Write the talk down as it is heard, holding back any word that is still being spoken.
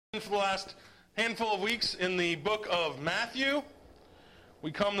For the last handful of weeks in the book of Matthew. We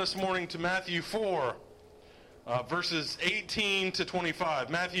come this morning to Matthew 4, verses 18 to 25.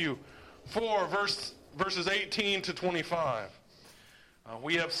 Matthew 4, verses 18 to 25.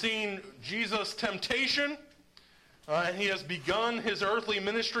 We have seen Jesus' temptation, and he has begun his earthly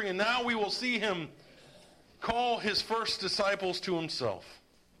ministry, and now we will see him call his first disciples to himself.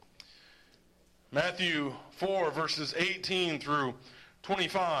 Matthew 4, verses 18 through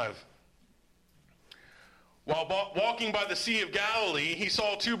 25. While walking by the Sea of Galilee, he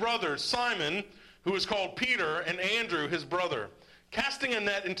saw two brothers, Simon, who was called Peter, and Andrew, his brother, casting a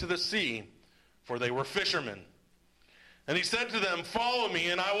net into the sea, for they were fishermen. And he said to them, "Follow me,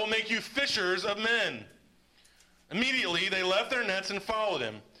 and I will make you fishers of men." Immediately they left their nets and followed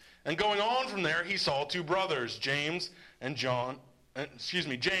him. And going on from there, he saw two brothers, James, the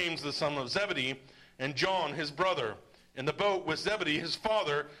son of Zebedee, and John, his brother, in the boat with Zebedee, his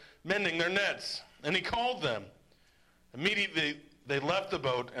father, mending their nets. And he called them. Immediately they left the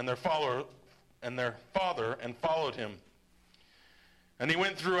boat and their father and followed him. And he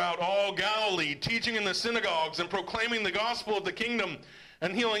went throughout all Galilee, teaching in the synagogues and proclaiming the gospel of the kingdom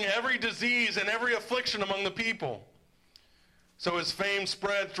and healing every disease and every affliction among the people. So his fame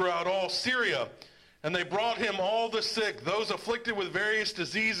spread throughout all Syria, and they brought him all the sick, those afflicted with various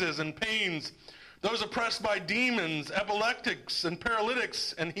diseases and pains, those oppressed by demons, epileptics, and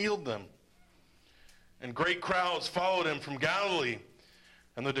paralytics, and healed them. And great crowds followed him from Galilee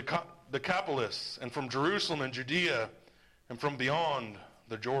and the Decapolis, and from Jerusalem and Judea, and from beyond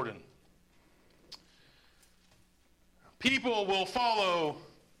the Jordan. People will follow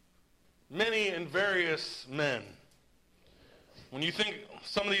many and various men. When you think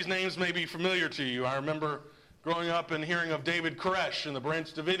some of these names may be familiar to you, I remember growing up and hearing of David Koresh and the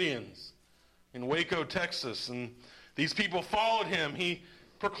Branch Davidians in Waco, Texas, and these people followed him. He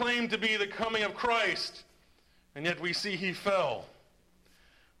proclaimed to be the coming of Christ, and yet we see he fell.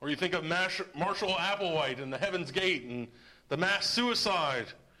 Or you think of Marshall Applewhite and the Heaven's Gate and the mass suicide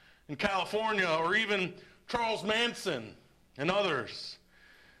in California, or even Charles Manson and others.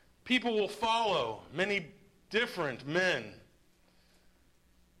 People will follow many different men.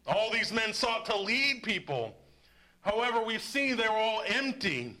 All these men sought to lead people. However, we see they were all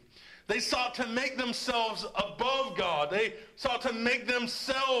empty. They sought to make themselves above God. They sought to make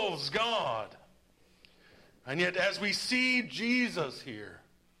themselves God. And yet, as we see Jesus here,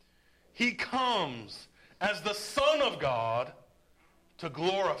 he comes as the Son of God to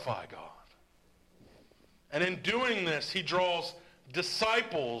glorify God. And in doing this, he draws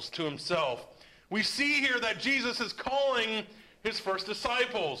disciples to himself. We see here that Jesus is calling his first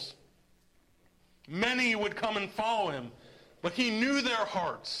disciples. Many would come and follow him, but he knew their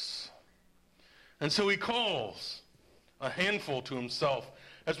hearts. And so he calls a handful to himself.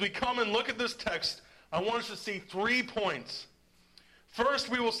 As we come and look at this text, I want us to see 3 points. First,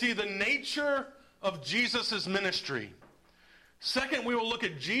 we will see the nature of Jesus' ministry. Second, we will look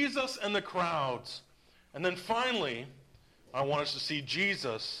at Jesus and the crowds. And then finally, I want us to see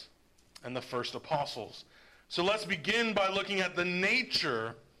Jesus and the first apostles. So let's begin by looking at the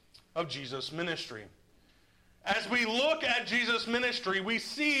nature of Jesus' ministry. As we look at Jesus' ministry, we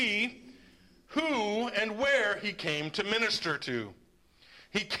see who and where he came to minister to.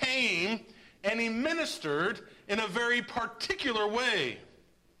 He came and he ministered in a very particular way.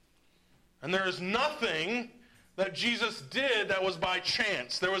 And there is nothing that Jesus did that was by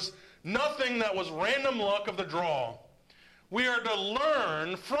chance. There was nothing that was random luck of the draw. We are to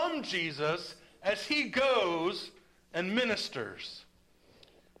learn from Jesus as he goes and ministers.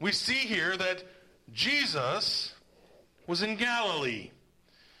 We see here that Jesus was in Galilee.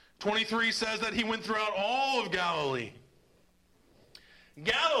 23 says that he went throughout all of Galilee.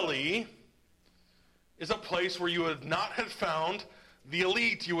 Galilee is a place where you would not have found the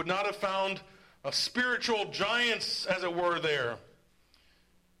elite. You would not have found spiritual giants, as it were, there.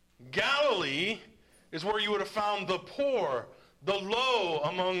 Galilee is where you would have found the poor, the low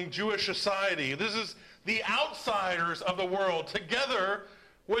among Jewish society. This is the outsiders of the world, together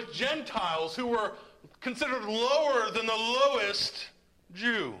with Gentiles who were considered lower than the lowest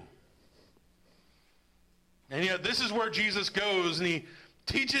Jew. And yet this is where Jesus goes, and he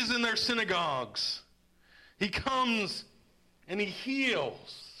teaches in their synagogues. He comes and he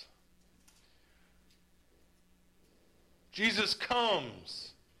heals. Jesus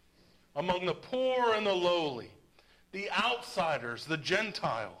comes among the poor and the lowly, the outsiders, the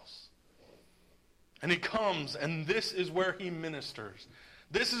Gentiles. And he comes, and this is where he ministers.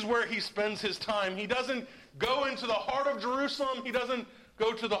 This is where he spends his time. He doesn't go into the heart of Jerusalem. He doesn't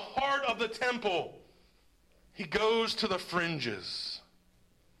go to the heart of the temple. He goes to the fringes.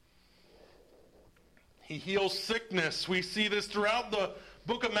 He heals sickness. We see this throughout the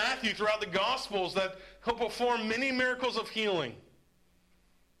book of Matthew, throughout the Gospels, that he'll perform many miracles of healing.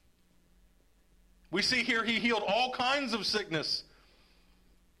 We see here he healed all kinds of sickness.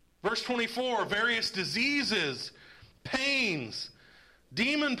 Verse 24, various diseases, pains,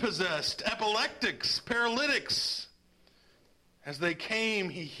 demon-possessed, epileptics, paralytics. As they came,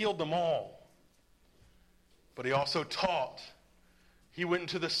 he healed them all. But he also taught. He went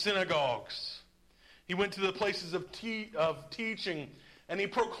into the synagogues. He went to the places of teaching, and he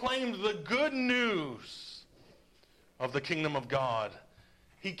proclaimed the good news of the kingdom of God.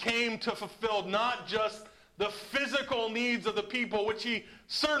 He came to fulfill not just the physical needs of the people, which he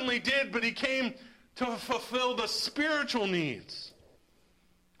certainly did, but he came to fulfill the spiritual needs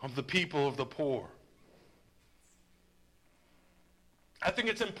of the people, of the poor. I think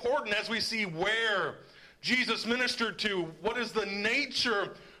it's important as we see where Jesus ministered to, what is the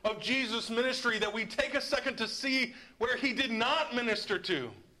nature of Jesus' ministry, that we take a second to see where he did not minister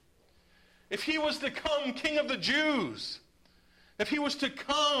to. If he was to come King of the Jews, if he was to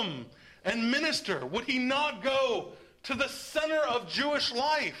come and minister, would he not go to the center of Jewish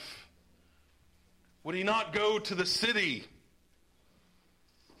life? Would he not go to the city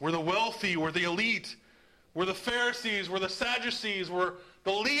where the wealthy, where the elite, where the Pharisees, where the Sadducees, where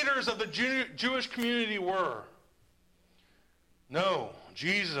the leaders of the Jewish community were? No,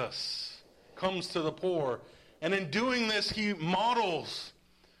 Jesus comes to the poor. And in doing this, he models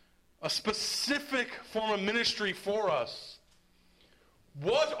a specific form of ministry for us.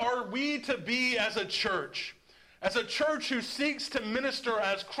 What are we to be as a church? As a church who seeks to minister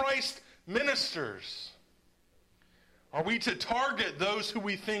as Christ ministers? Are we to target those who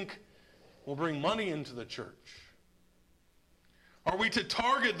we think will bring money into the church? Are we to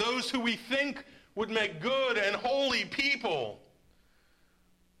target those who we think would make good and holy people?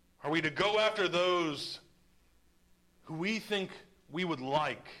 Are we to go after those who we think we would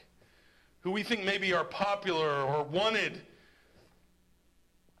like, who we think maybe are popular or wanted?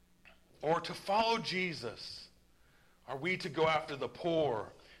 Or to follow Jesus, are we to go after the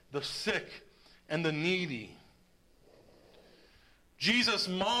poor, the sick, and the needy? Jesus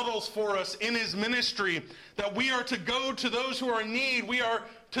models for us in his ministry that we are to go to those who are in need. We are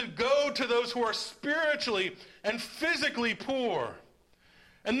to go to those who are spiritually and physically poor.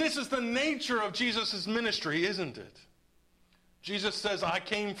 And this is the nature of Jesus' ministry, isn't it? Jesus says, I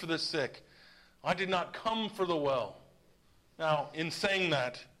came for the sick. I did not come for the well. Now, in saying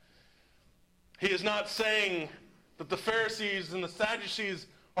that, he is not saying that the Pharisees and the Sadducees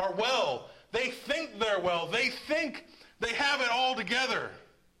are well. They think they're well. They think they have it all together.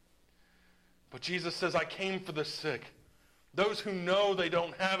 But Jesus says, I came for the sick. Those who know they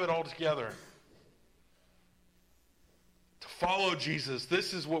don't have it all together. To follow Jesus,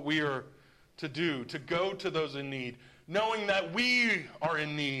 this is what we are to do, to go to those in need. Knowing that we are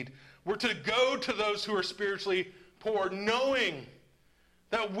in need. We're to go to those who are spiritually poor, knowing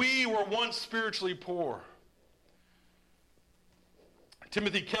that we were once spiritually poor.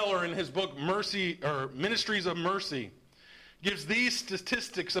 Timothy Keller, in his book Ministries of Mercy, gives these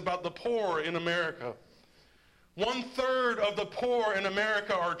statistics about the poor in America. 1/3 of the poor in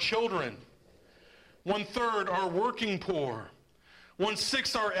America are children. 1/3 are working poor.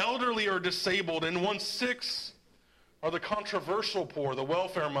 1/6 are elderly or disabled, and 1/6 are the controversial poor, the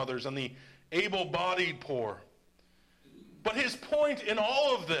welfare mothers, and the able-bodied poor. But his point in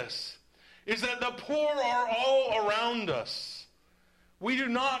all of this is that the poor are all around us. We do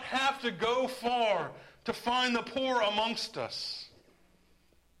not have to go far to find the poor amongst us.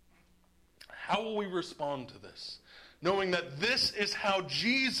 How will we respond to this? Knowing that this is how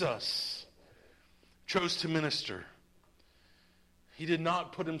Jesus chose to minister. He did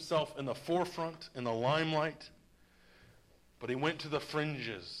not put himself in the forefront, in the limelight, but he went to the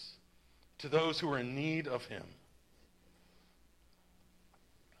fringes, to those who were in need of him.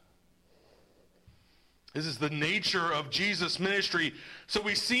 This is the nature of Jesus' ministry. So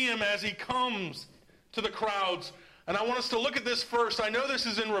we see him as he comes to the crowds. And I want us to look at this first. I know this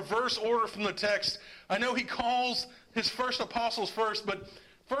is in reverse order from the text. I know he calls his first apostles first, but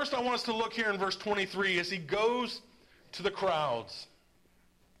first I want us to look here in verse 23 as he goes to the crowds.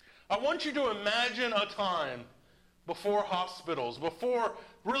 I want you to imagine a time before hospitals, before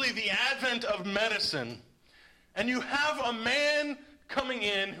really the advent of medicine, and you have a man coming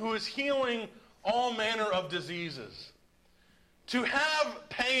in who is healing all manner of diseases. To have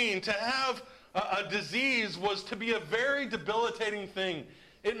pain, to have a disease was to be a very debilitating thing.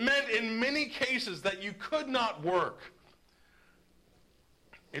 It meant in many cases that you could not work.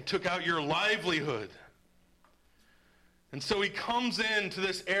 It took out your livelihood. And so he comes into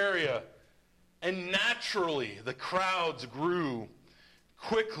this area And naturally, the crowds grew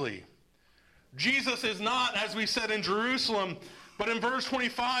quickly. Jesus is not, as we said, in Jerusalem, but in verse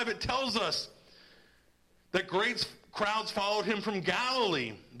 25 it tells us that great crowds followed him from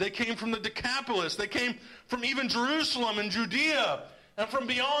Galilee. They came from the Decapolis. They came from even Jerusalem and Judea, and from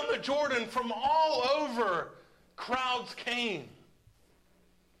beyond the Jordan, from all over, crowds came.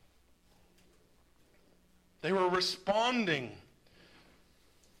 They were responding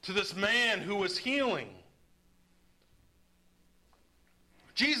to this man who was healing.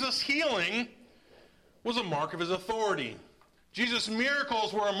 Jesus' healing was a mark of his authority. Jesus'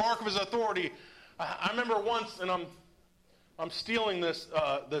 miracles were a mark of his authority. I remember once, and I'm stealing this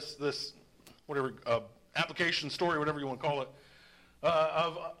whatever application story, whatever you want to call it,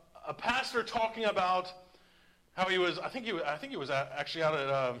 of a pastor talking about how he was. I think he was actually out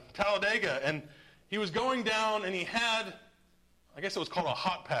at Talladega, and he was going down, and he had, I guess it was called a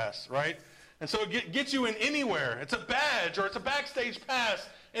hot pass, right? And so it gets you in anywhere. It's a badge, or it's a backstage pass,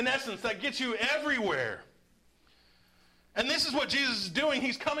 in essence, that gets you everywhere. And this is what Jesus is doing.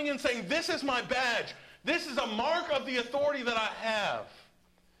 He's coming in saying, this is my badge. This is a mark of the authority that I have.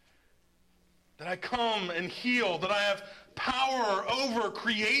 That I come and heal. That I have power over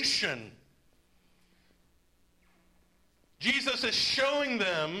creation. Jesus is showing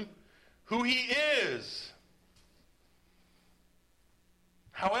them who he is.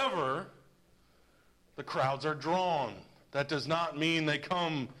 However, the crowds are drawn. That does not mean they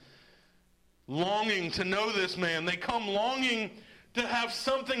come longing to know this man. They come longing to have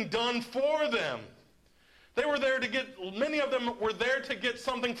something done for them. They were there to get, many of them were there to get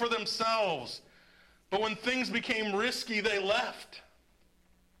something for themselves. But when things became risky, they left.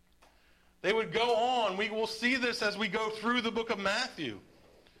 They would go on. We will see this as we go through the book of Matthew.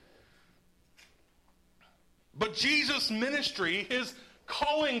 But Jesus' ministry, his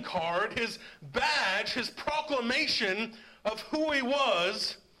calling card, his badge, his proclamation of who he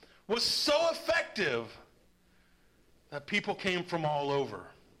was so effective that people came from all over.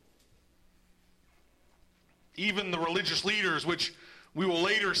 Even the religious leaders, which we will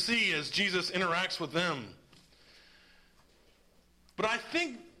later see as Jesus interacts with them. But I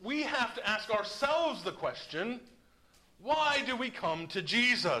think we have to ask ourselves the question, why do we come to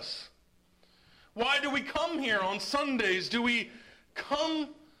Jesus? Why do we come here on Sundays? Do we come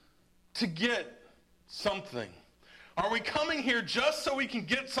to get something? Are we coming here just so we can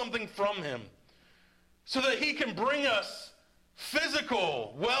get something from him? So that he can bring us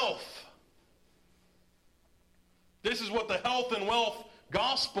physical wealth? This is what the health and wealth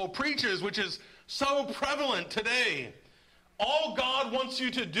gospel preaches, which is so prevalent today. All God wants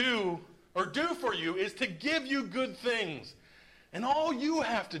you to do, or do for you, is to give you good things. And all you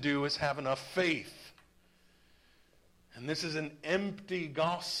have to do is have enough faith. And this is an empty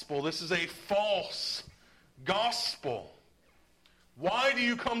gospel. This is a false gospel. Why do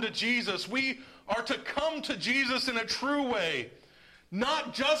you come to Jesus? We are to come to Jesus in a true way.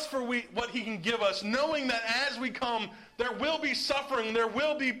 Not just for what he can give us, knowing that as we come, there will be suffering, there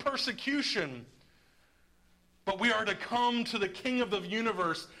will be persecution. But we are to come to the King of the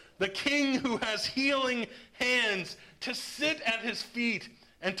universe, the King who has healing hands, to sit at his feet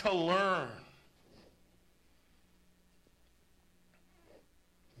and to learn.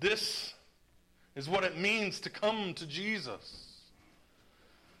 This is what it means to come to Jesus.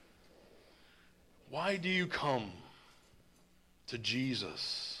 Why do you come to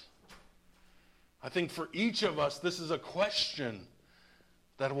Jesus? I think for each of us, this is a question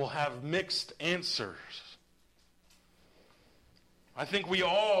that will have mixed answers. I think we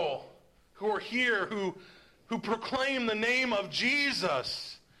all who are here, who proclaim the name of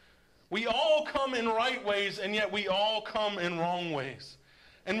Jesus, we all come in right ways, and yet we all come in wrong ways.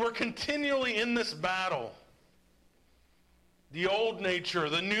 And we're continually in this battle. The old nature,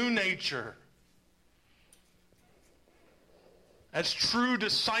 the new nature. As true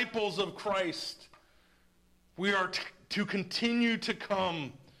disciples of Christ, we are to continue to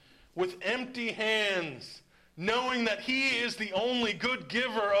come with empty hands, knowing that he is the only good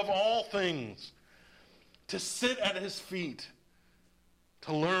giver of all things, to sit at his feet,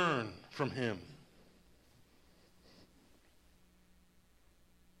 to learn from him.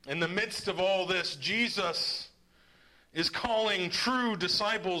 In the midst of all this, Jesus is calling true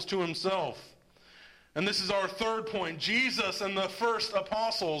disciples to himself. And this is our third point. Jesus and the first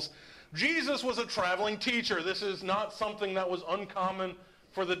apostles. Jesus was a traveling teacher. This is not something that was uncommon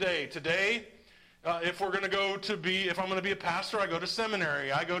for the day. Today, if I'm going to be a pastor, I go to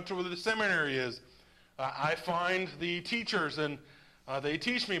seminary. I go to where the seminary is. I find the teachers and they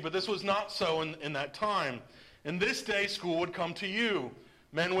teach me, but this was not so in that time. In this day, school would come to you.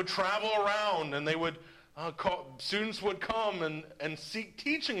 Men would travel around, and they would students would come and seek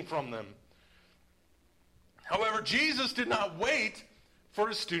teaching from them. However, Jesus did not wait for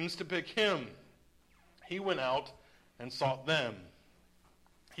his students to pick him. He went out and sought them.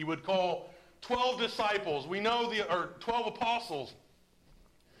 He would call 12 disciples. We know 12 apostles.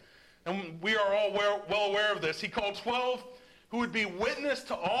 And we are all well aware of this. He called 12 who would be witness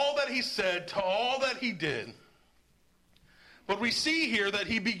to all that he said, to all that he did. But we see here that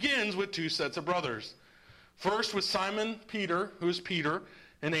he begins with two sets of brothers. First with Simon Peter, who is Peter,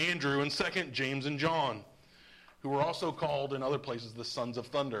 and Andrew, and second, James and John, who were also called in other places the Sons of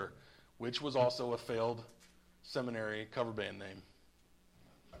Thunder, which was also a failed seminary cover band name.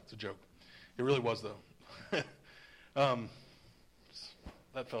 It's a joke. It really was, though.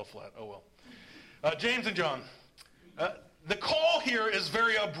 That fell flat. Oh, well. James and John. The call here is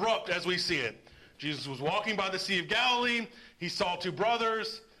very abrupt as we see it. Jesus was walking by the Sea of Galilee. He saw two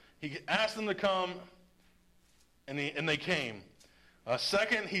brothers. He asked them to come, and they came.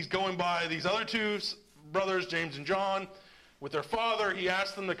 Second, he's going by these other two brothers, James and John, with their father. He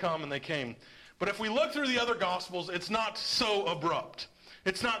asked them to come, and they came. But if we look through the other Gospels, it's not so abrupt.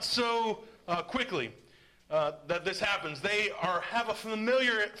 It's not so quickly that this happens. They have a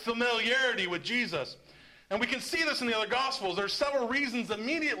familiarity with Jesus. And we can see this in the other Gospels. There's several reasons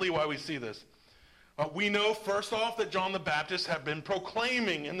immediately why we see this. We know, first off, that John the Baptist had been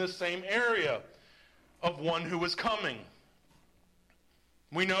proclaiming in this same area of one who was coming.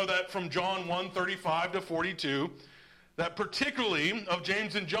 We know that from John 1:35 to 42, that particularly of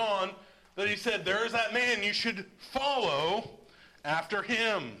James and John, that he said, there is that man, you should follow after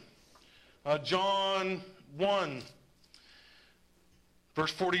him. John 1,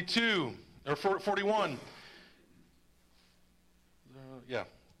 verse 42, or 41.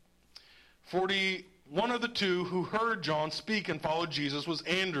 41 of the two who heard John speak and followed Jesus was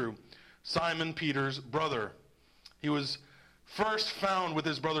Andrew, Simon Peter's brother. He was first found with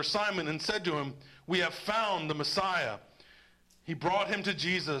his brother Simon and said to him, we have found the Messiah. He brought him to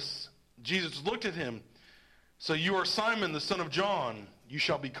Jesus. Jesus looked at him. So you are Simon, the son of John. You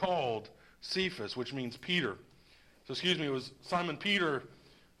shall be called Cephas, which means Peter. So it was Simon Peter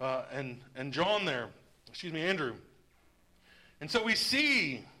and John there. Andrew. And so we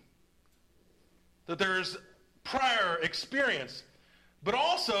see that there's prior experience. But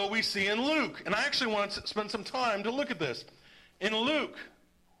also we see in Luke, and I actually want to spend some time to look at this. In Luke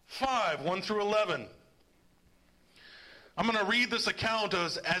 5, 1 through 11, I'm going to read this account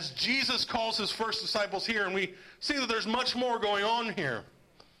as Jesus calls his first disciples here, and we see that there's much more going on here.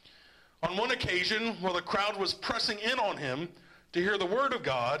 On one occasion, while the crowd was pressing in on him to hear the word of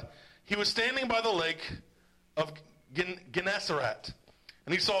God, he was standing by the lake of Gennesaret,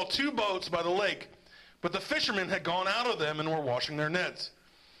 and he saw two boats by the lake, but the fishermen had gone out of them and were washing their nets.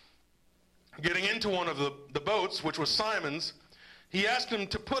 Getting into one of the boats, which was Simon's, he asked him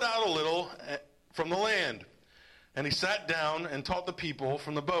to put out a little from the land. And he sat down and taught the people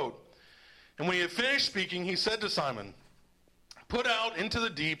from the boat. And when he had finished speaking, he said to Simon, put out into the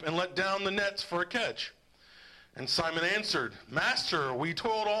deep and let down the nets for a catch. And Simon answered, Master, we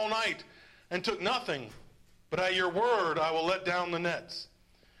toiled all night and took nothing, but at your word I will let down the nets.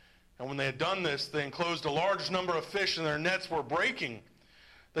 And when they had done this, they enclosed a large number of fish, and their nets were breaking.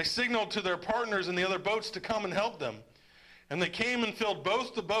 They signaled to their partners in the other boats to come and help them. And they came and filled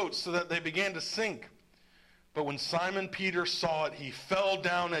both the boats so that they began to sink. But when Simon Peter saw it, he fell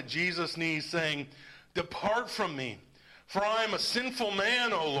down at Jesus' knees, saying, Depart from me, for I am a sinful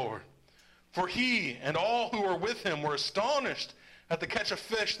man, O Lord. For he and all who were with him were astonished at the catch of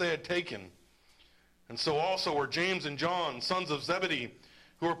fish they had taken. And so also were James and John, sons of Zebedee,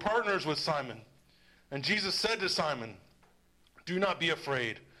 who were partners with Simon. And Jesus said to Simon, Do not be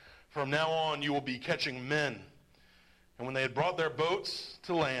afraid. From now on you will be catching men. And when they had brought their boats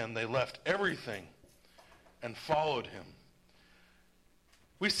to land, they left everything and followed him.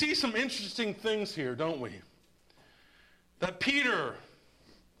 We see some interesting things here, don't we? That Peter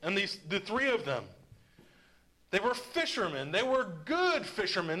and the three of them, they were fishermen. They were good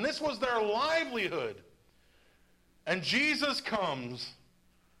fishermen. This was their livelihood. And Jesus comes,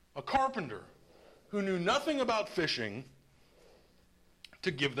 a carpenter who knew nothing about fishing, to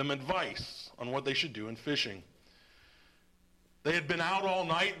give them advice on what they should do in fishing. They had been out all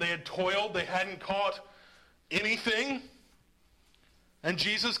night. They had toiled. They hadn't caught anything. And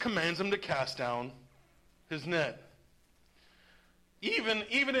Jesus commands them to cast down his net. Even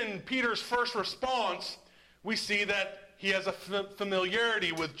in Peter's first response, we see that he has a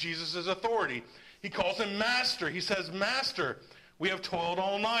familiarity with Jesus' authority. He calls him Master. He says, Master, we have toiled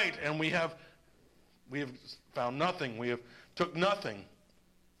all night, and we have found nothing. We have took nothing.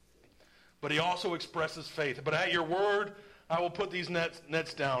 but he also expresses faith. But at your word, I will put these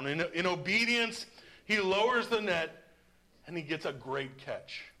nets down. In obedience, he lowers the net, and he gets a great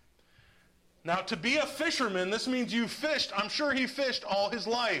catch. Now, to be a fisherman, this means you fished. I'm sure he fished all his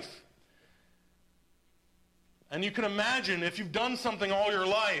life. And you can imagine, if you've done something all your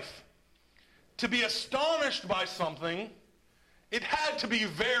life, to be astonished by something, it had to be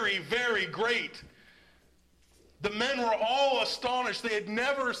very, very great. The men were all astonished. They had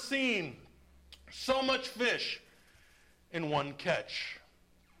never seen so much fish in one catch.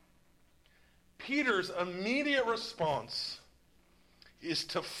 Peter's immediate response is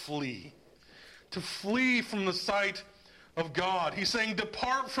to flee from the sight of God. He's saying,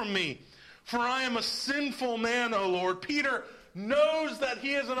 "Depart from me, for I am a sinful man, O Lord." Peter knows that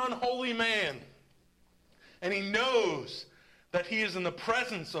he is an unholy man, and he knows that he is in the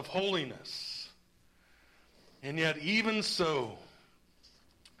presence of holiness. And yet, even so,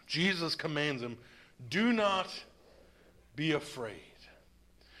 Jesus commands him, "Do not be afraid.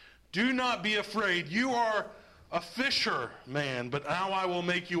 Do not be afraid. You are a fisherman, but now I will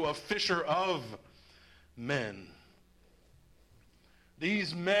make you a fisher of men."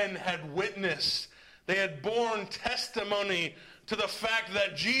 These men had witnessed, they had borne testimony to the fact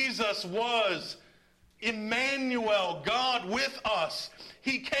that Jesus was Emmanuel, God with us.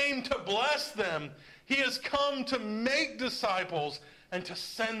 He came to bless them. He has come to make disciples and to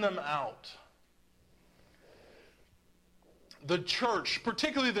send them out. The church,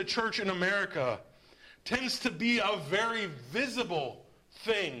 particularly the church in America, tends to be a very visible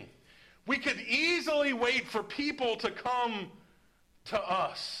thing. We could easily wait for people to come to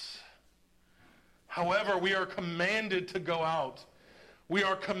us. However, we are commanded to go out. We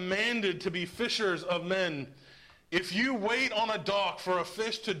are commanded to be fishers of men. If you wait on a dock for a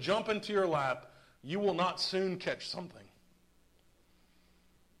fish to jump into your lap, you will not soon catch something.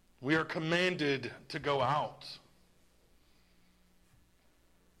 We are commanded to go out.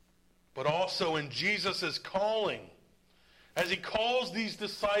 But also in Jesus' calling, as he calls these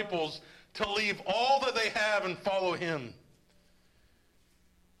disciples to leave all that they have and follow him,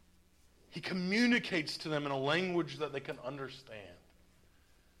 he communicates to them in a language that they can understand.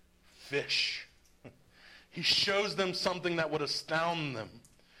 Fish. He shows them something that would astound them.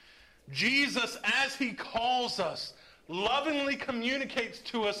 Jesus, as he calls us, lovingly communicates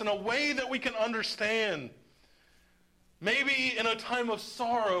to us in a way that we can understand. Maybe in a time of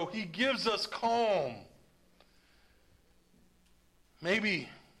sorrow, he gives us calm. Maybe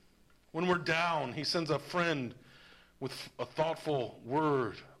when we're down, he sends a friend with a thoughtful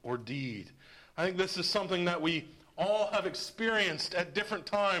word or deed. I think this is something that we all have experienced at different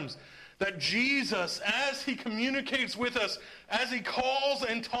times, that Jesus, as he communicates with us, as he calls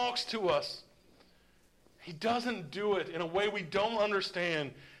and talks to us, he doesn't do it in a way we don't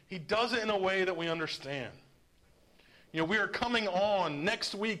understand. He does it in a way that we understand. You know, we are coming on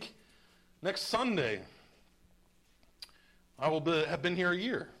next week, next Sunday. I will have been here a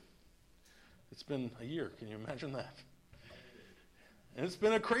year. It's been a year. Can you imagine that? And it's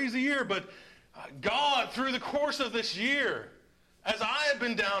been a crazy year, but God, through the course of this year, as I have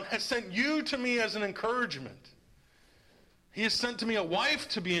been down, has sent you to me as an encouragement. He has sent to me a wife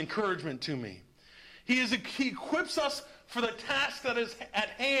to be encouragement to me. He equips us for the task that is at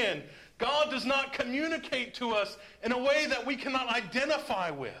hand. God does not communicate to us in a way that we cannot identify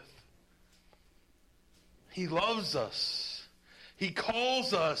with. He loves us. He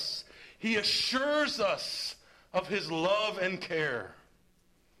calls us. He assures us of his love and care.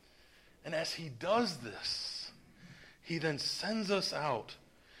 And as he does this, he then sends us out.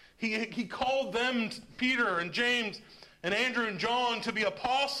 He called them, Peter and James and Andrew and John, to be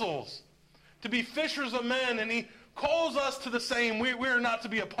apostles, to be fishers of men, and he calls us to the same. We are not to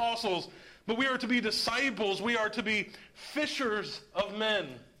be apostles, but we are to be disciples. We are to be fishers of men.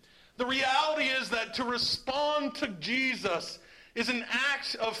 The reality is that to respond to Jesus is an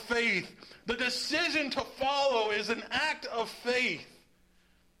act of faith. The decision to follow is an act of faith.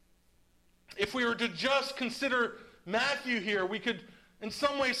 If we were to just consider Matthew here, we could in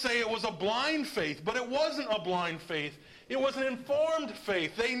some ways say it was a blind faith, but it wasn't a blind faith. It was an informed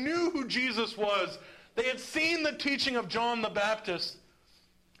faith. They knew who Jesus was. They had seen the teaching of John the Baptist.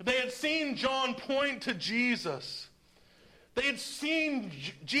 They had seen John point to Jesus. They had seen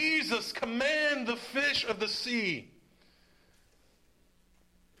Jesus command the fish of the sea.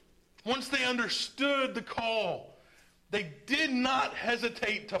 Once they understood the call, they did not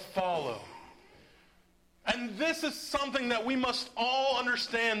hesitate to follow. And this is something that we must all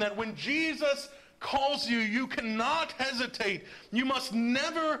understand, that when Jesus calls you, you cannot hesitate. You must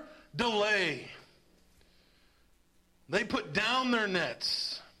never delay. They put down their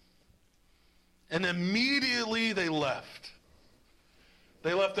nets. And immediately they left.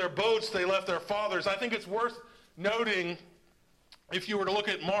 They left their boats, they left their fathers. I think it's worth noting, if you were to look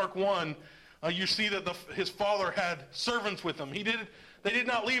at Mark 1, you see that his father had servants with him. They did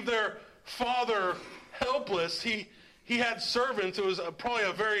not leave their father helpless. He had servants. It was probably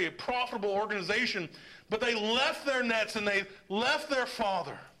a very profitable organization. But they left their nets and they left their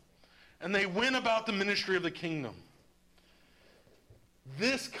father. And they went about the ministry of the kingdom.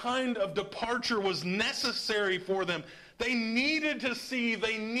 This kind of departure was necessary for them. They needed to see,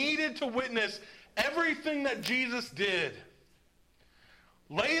 they needed to witness everything that Jesus did.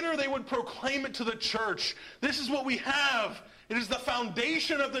 Later, they would proclaim it to the church. This is what we have. It is the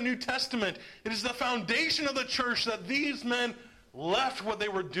foundation of the New Testament. It is the foundation of the church that these men left what they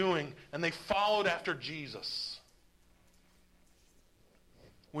were doing and they followed after Jesus.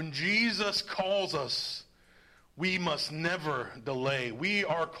 When Jesus calls us, we must never delay. We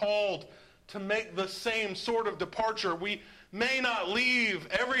are called to make the same sort of departure. We may not leave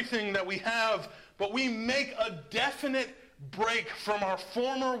everything that we have, but we make a definite break from our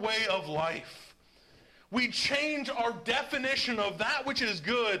former way of life. We change our definition of that which is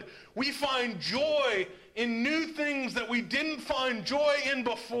good. We find joy in new things that we didn't find joy in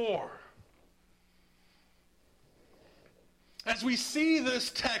before. As we see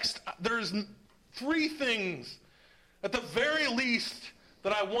this text, there's 3 things, at the very least,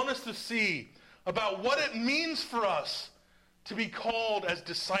 that I want us to see about what it means for us to be called as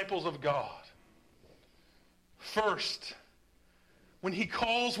disciples of God. First, when he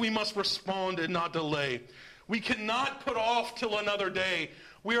calls, we must respond and not delay. We cannot put off till another day.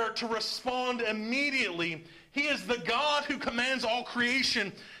 We are to respond immediately. He is the God who commands all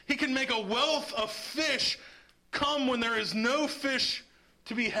creation. He can make a wealth of fish come when there is no fish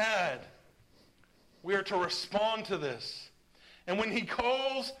to be had. We are to respond to this. And when he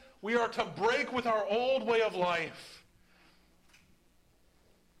calls, we are to break with our old way of life.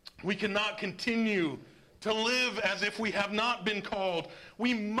 We cannot continue to live as if we have not been called.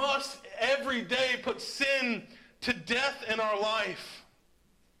 We must every day put sin to death in our life.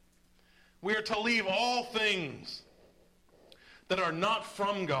 We are to leave all things that are not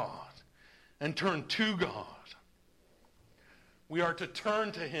from God and turn to God. We are to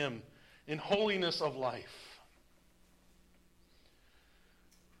turn to him in holiness of life.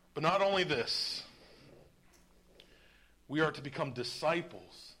 But not only this, we are to become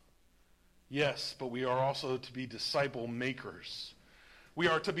disciples. Yes, but we are also to be disciple makers. We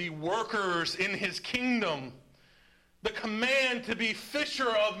are to be workers in his kingdom. The command to be fisher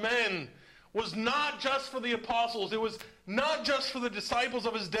of men was not just for the apostles. It was not just for the disciples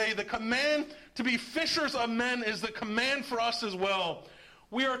of his day. The command to be fishers of men is the command for us as well.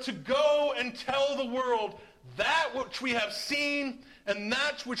 We are to go and tell the world that which we have seen and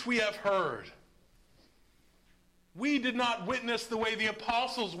that which we have heard. We did not witness the way the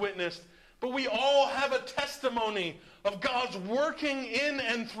apostles witnessed, but we all have a testimony of God's working in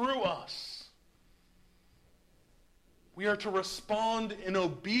and through us. We are to respond in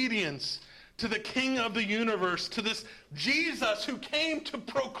obedience to the King of the universe, to this Jesus who came to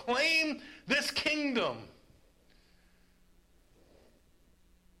proclaim this kingdom.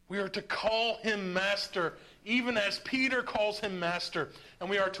 We are to call him master, even as Peter calls him master, and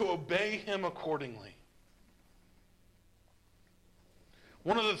we are to obey him accordingly.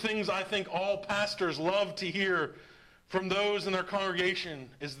 One of the things I think all pastors love to hear from those in their congregation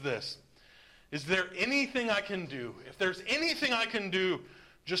is this: is there anything I can do? If there's anything I can do,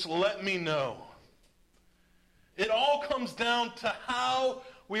 just let me know. It all comes down to how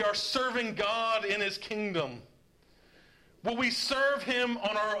we are serving God in his kingdom. Will we serve him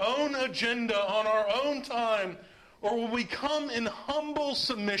on our own agenda, on our own time, or will we come in humble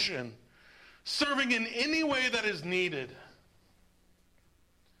submission, serving in any way that is needed?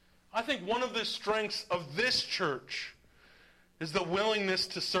 I think one of the strengths of this church is the willingness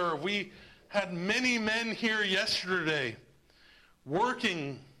to serve. We had many men here yesterday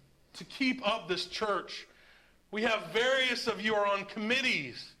working to keep up this church. We have various of you are on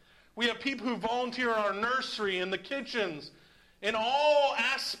committees. We have people who volunteer in our nursery, in the kitchens, in all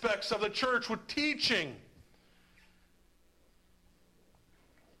aspects of the church with teaching.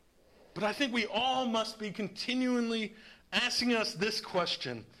 But I think we all must be continually asking us this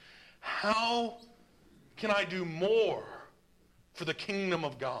question: how can I do more for the kingdom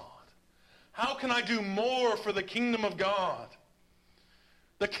of God? How can I do more for the kingdom of God?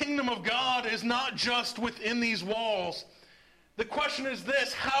 The kingdom of God is not just within these walls. The question is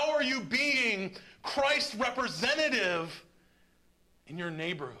this: how are you being Christ's representative in your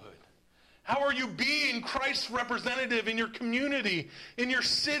neighborhood? How are you being Christ's representative in your community, in your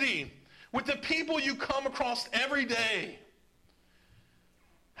city? with the people you come across every day?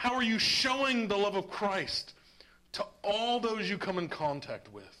 How are you showing the love of Christ to all those you come in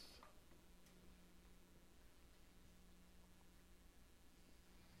contact with?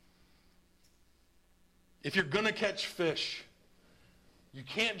 If you're going to catch fish, you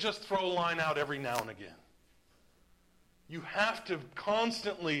can't just throw a line out every now and again. You have to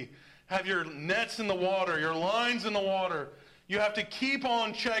constantly have your nets in the water, your lines in the water. You have to keep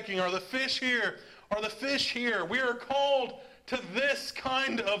on checking. Are the fish here? Are the fish here? We are called to this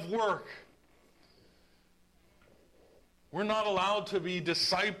kind of work. We're not allowed to be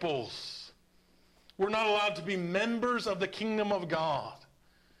disciples. We're not allowed to be members of the kingdom of God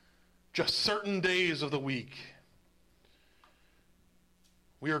just certain days of the week.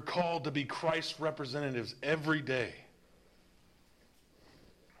 We are called to be Christ's representatives every day.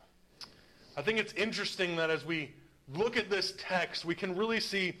 I think it's interesting that as we look at this text, we can really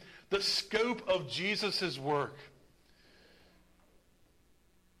see the scope of Jesus' work.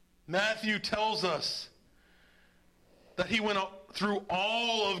 Matthew tells us that he went through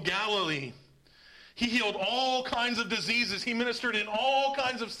all of Galilee. He healed all kinds of diseases. He ministered in all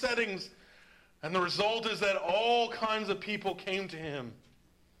kinds of settings. And the result is that all kinds of people came to him.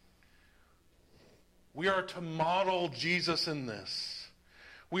 We are to model Jesus in this.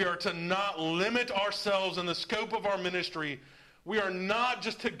 We are to not limit ourselves in the scope of our ministry. We are not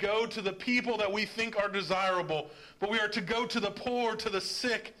just to go to the people that we think are desirable, but we are to go to the poor, to the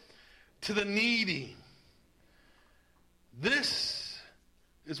sick, to the needy. This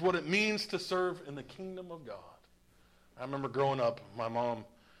is what it means to serve in the kingdom of God. I remember growing up, my mom,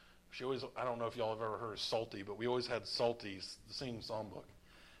 she always, I don't know if y'all have ever heard of Salty, but we always had Salty's, the singing songbook.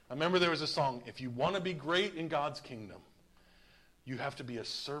 I remember there was a song, if you want to be great in God's kingdom, you have to be a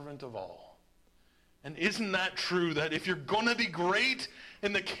servant of all. And isn't that true, that if you're going to be great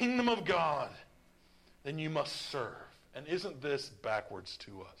in the kingdom of God, then you must serve? And isn't this backwards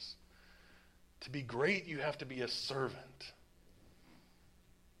to us? To be great, you have to be a servant.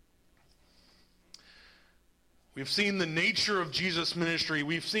 We've seen the nature of Jesus' ministry.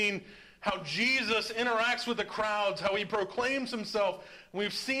 We've seen how Jesus interacts with the crowds, how he proclaims himself.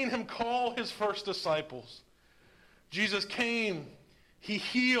 We've seen him call his first disciples. Jesus came, he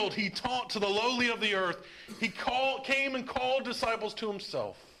healed, he taught to the lowly of the earth. He came and called disciples to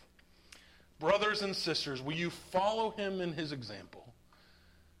himself. Brothers and sisters, will you follow him in his example?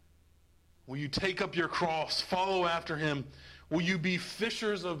 Will you take up your cross, follow after him? Will you be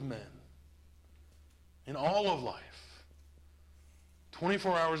fishers of men in all of life?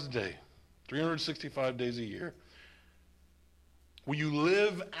 24 hours a day, 365 days a year. Will you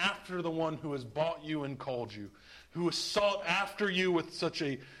live after the one who has bought you and called you, who has sought after you with such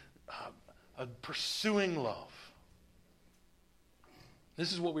a pursuing love?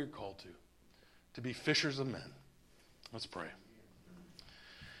 This is what we're called to be fishers of men. Let's pray.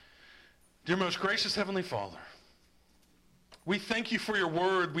 Dear most gracious Heavenly Father, we thank you for your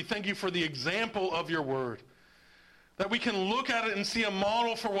word. We thank you for the example of your word, that we can look at it and see a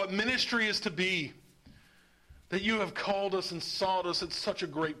model for what ministry is to be, that you have called us and sought us at such a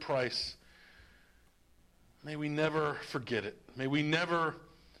great price. May we never forget it. May we never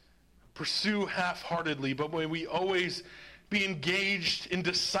pursue half-heartedly, but may we always be engaged in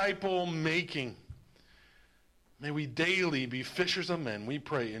disciple making. May we daily be fishers of men. We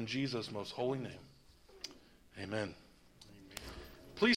pray in Jesus' most holy name. Amen.